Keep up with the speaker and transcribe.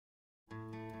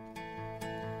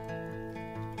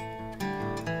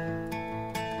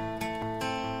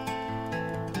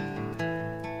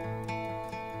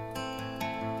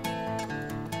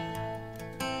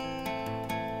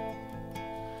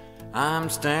I'm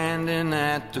standing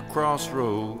at the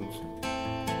crossroads.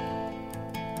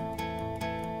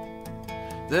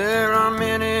 There are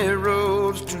many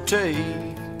roads to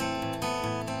take,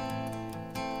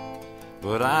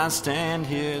 but I stand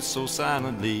here so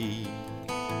silently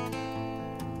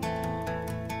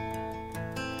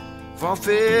for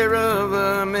fear of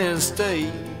a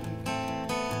mistake.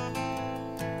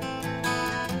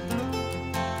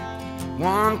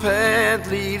 One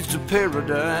path leads to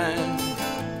paradise,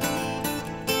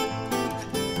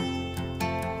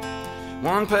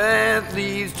 one path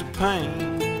leads to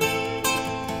pain,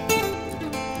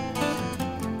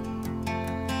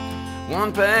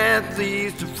 one path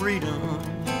leads to freedom.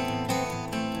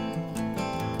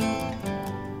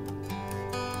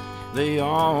 They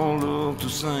all look the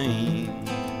same.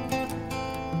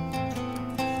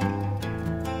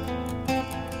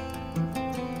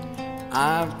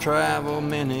 I've traveled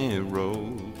many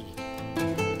roads,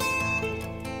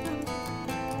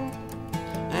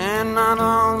 and not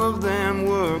all of them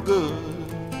were good.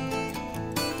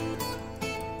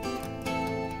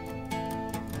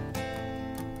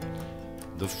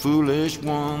 The foolish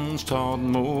ones taught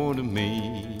more to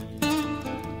me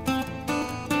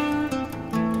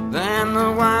than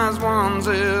the wise ones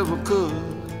ever could.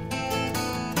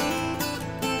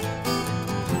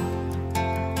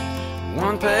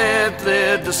 One path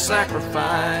led to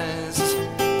sacrifice,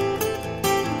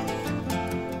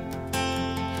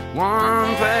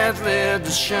 one path led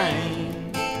to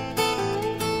shame,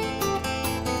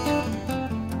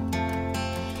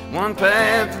 one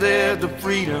path led to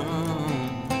freedom.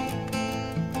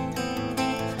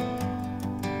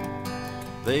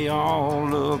 They all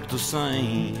look the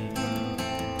same.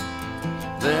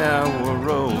 There were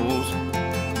roads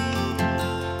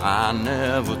I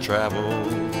never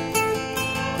traveled,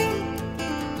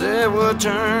 there were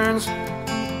turns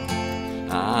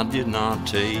I did not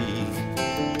take,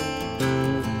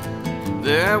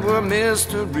 there were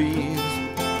mysteries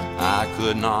I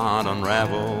could not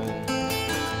unravel.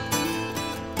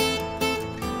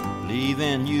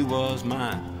 Leaving you was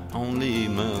my only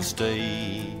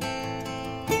mistake.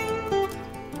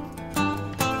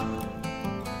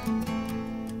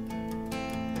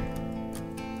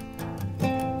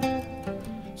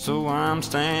 So I'm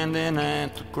standing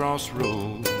at the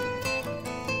crossroads,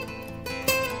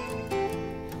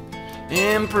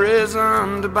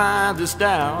 imprisoned by this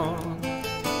doubt.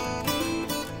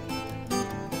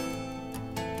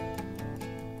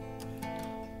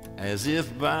 As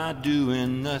if by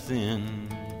doing nothing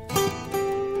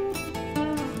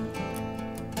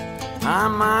I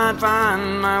might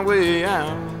find my way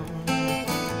out.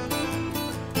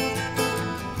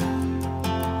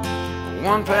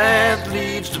 One path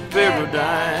leads to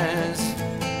paradise,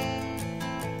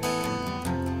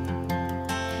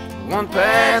 one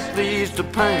path leads to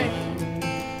pain,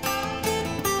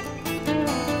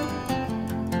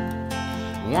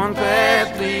 one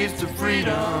path leads to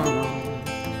freedom.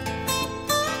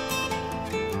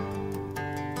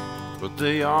 But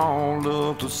they all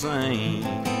look the same.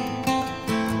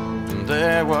 And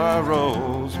there were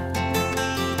roads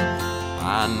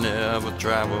I never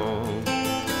traveled,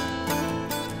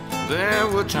 there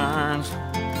were turns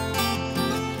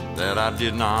that I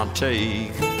did not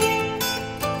take,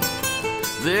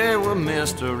 there were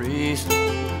mysteries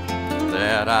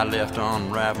that I left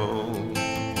unraveled.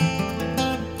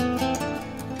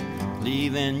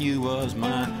 Leaving you was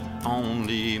my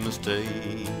only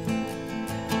mistake.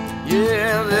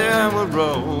 Yeah, there were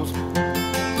roads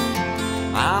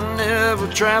I never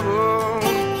traveled,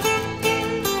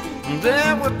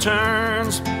 there were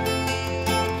turns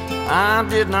I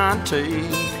did not take,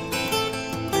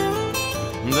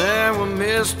 there were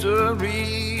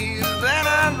mysteries that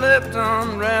I left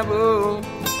unraveled.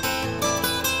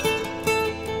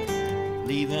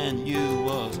 Leaving you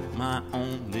was my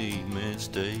only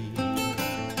mistake.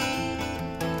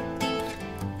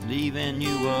 Leaving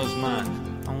you was my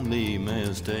only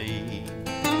mistake.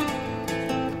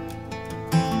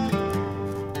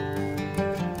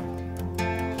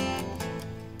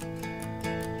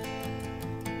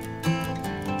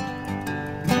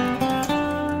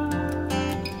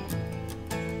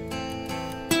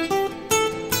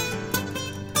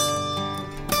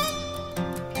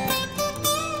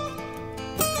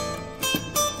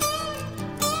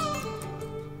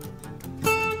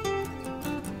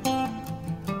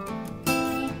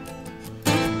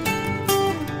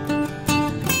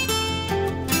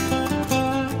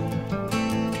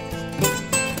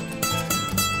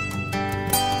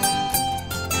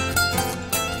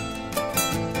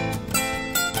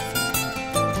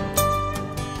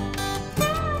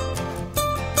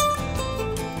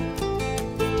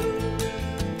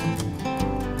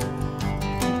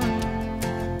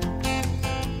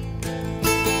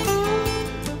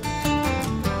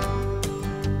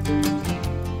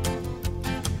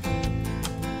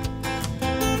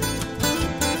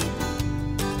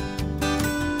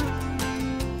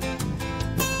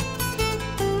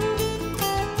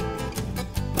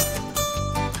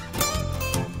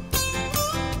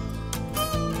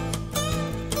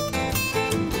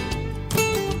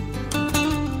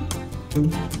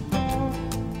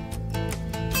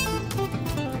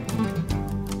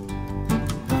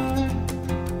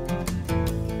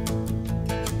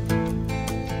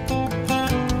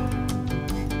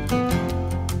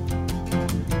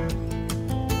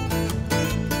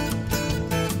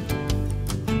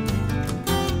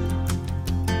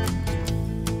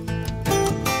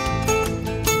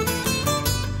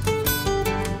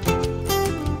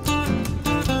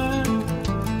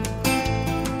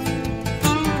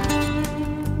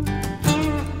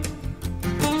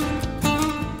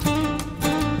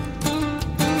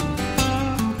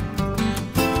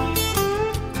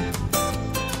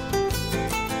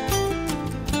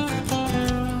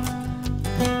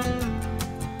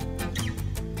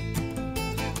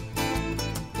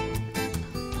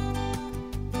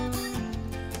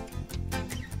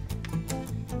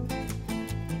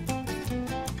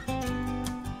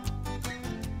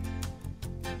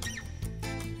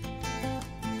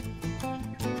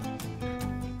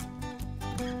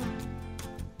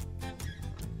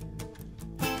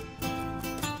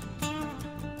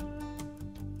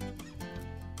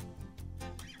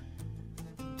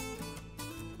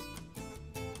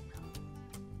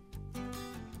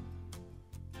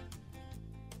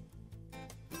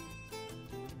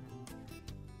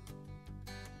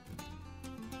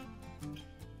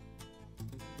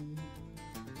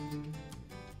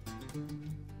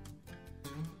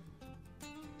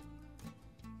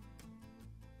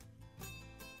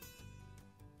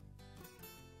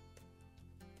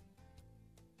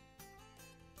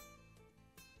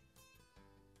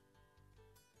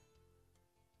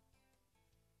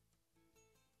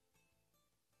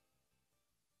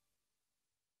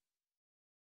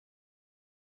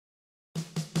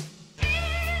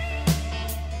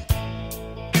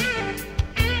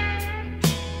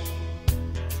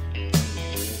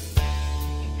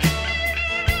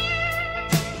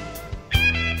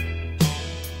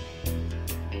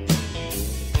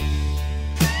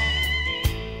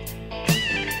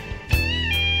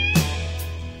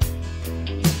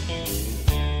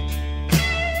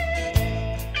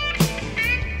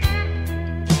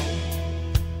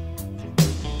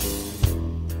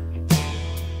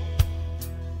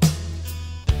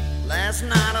 Last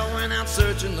night I went out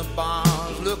searching the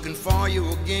bars, looking for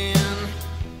you again.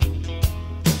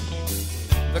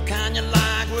 The kind you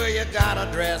like where you gotta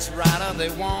dress right or they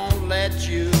won't let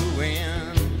you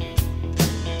in.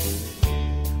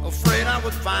 Afraid I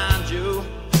would find you,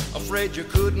 afraid you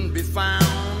couldn't be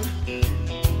found.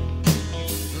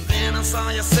 Then I saw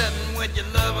you sitting with your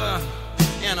lover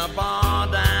in a bar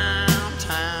downtown.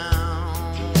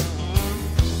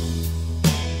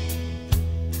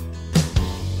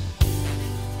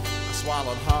 I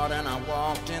swallowed hard and I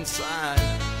walked inside.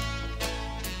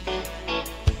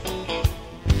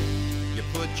 You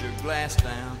put your glass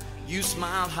down, you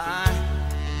smiled high.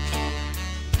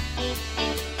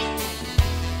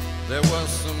 There was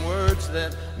some words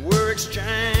that were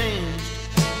exchanged,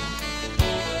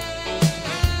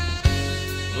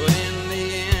 but in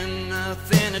the end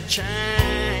nothing had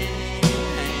changed.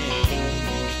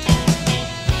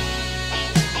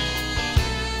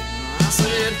 I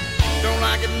said, don't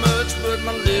like it much, but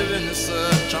my living is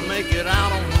such. I make it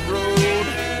out on the road.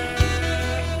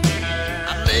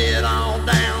 I lay it all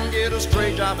down, get a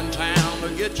straight job in town to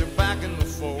get you back in the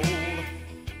fold.